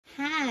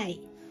Hi,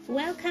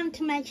 welcome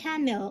to my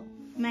channel.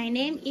 My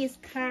name is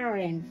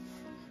Karen.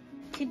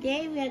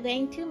 Today we are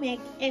going to make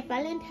a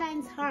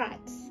Valentine's heart.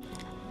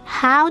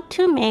 How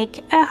to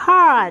make a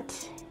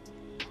heart.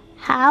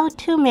 How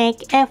to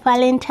make a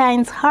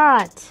Valentine's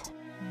heart.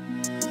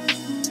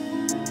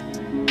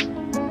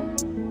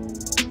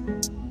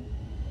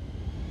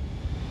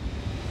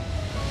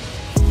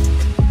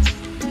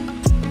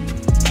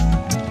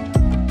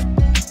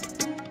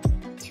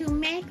 To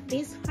make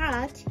this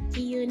heart,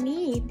 you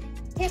need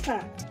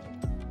paper,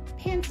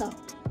 pencil,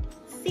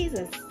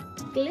 scissors,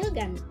 glue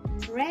gun,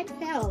 red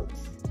felt,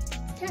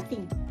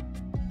 stuffing,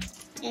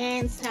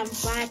 and some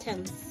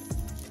buttons.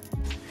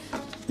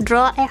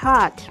 Draw a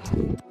heart.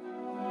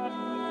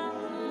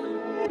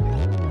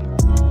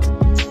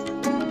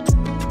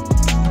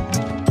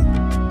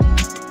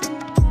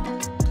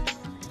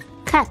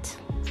 Cut.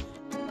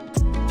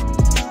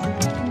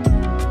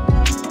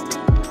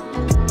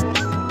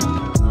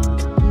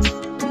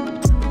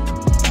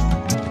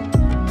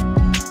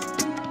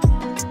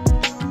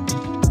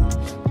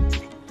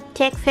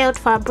 Take felt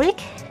fabric,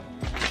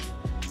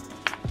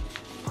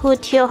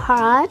 put your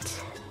heart,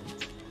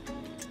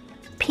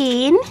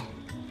 pin,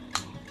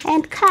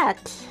 and cut.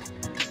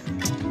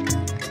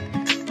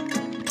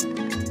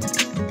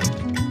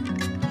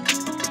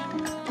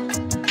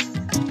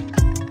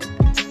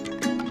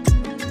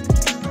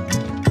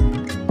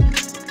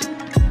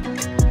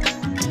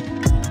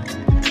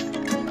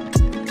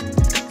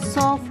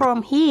 So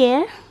from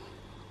here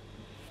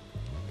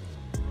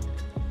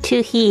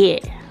to here.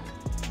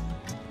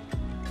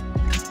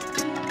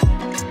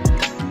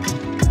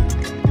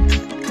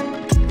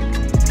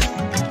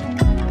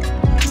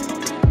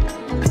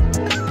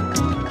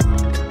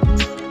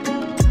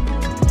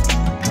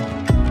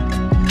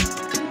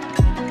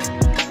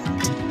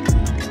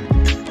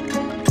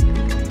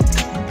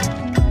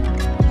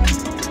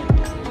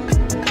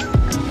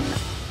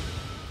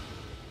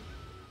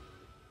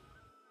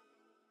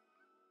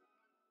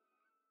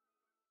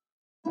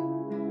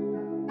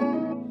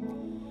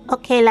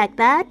 Okay, like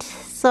that.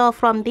 So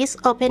from this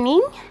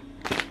opening,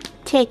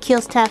 take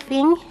your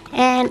stuffing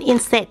and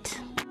insert.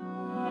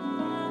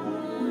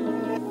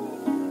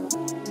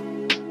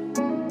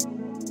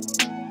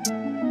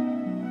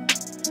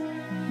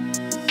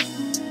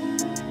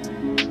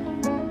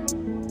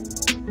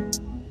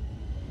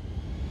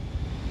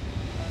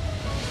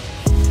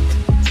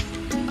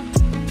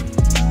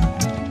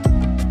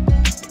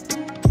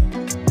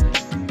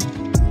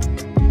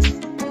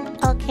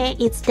 Okay,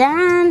 it's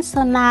done.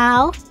 So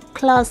now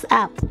close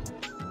up.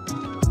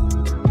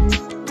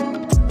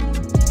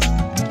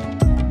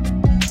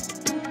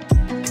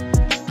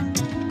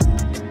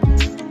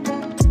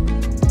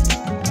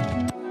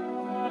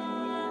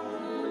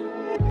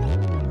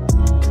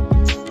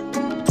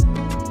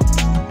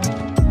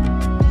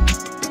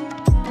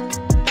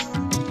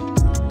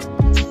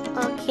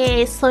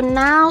 Okay, so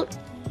now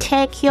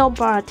take your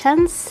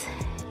buttons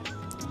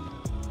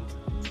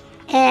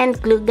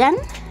and glue gun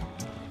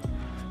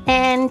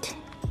and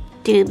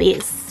do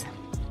this.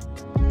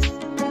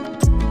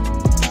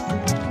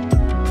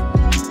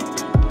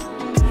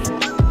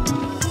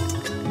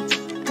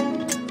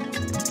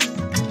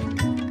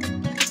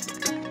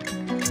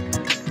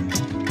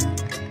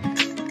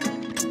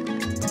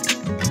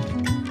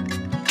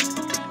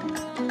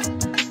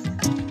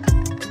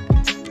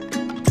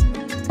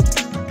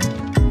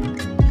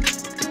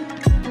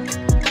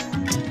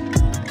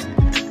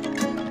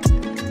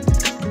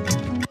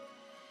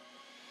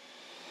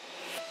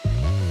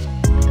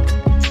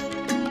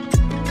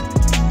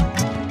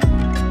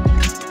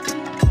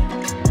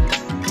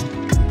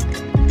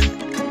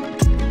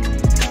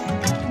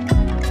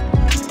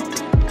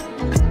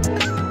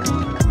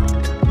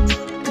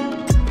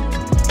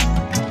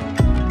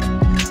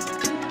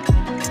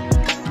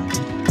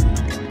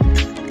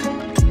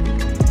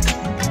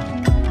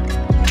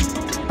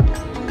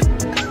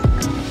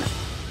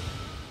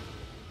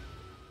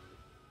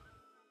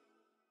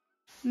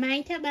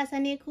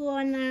 Maitabasane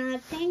kuona.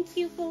 Thank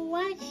you for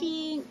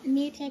watching.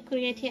 Mite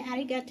kurete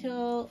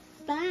arigato.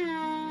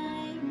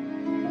 Bye.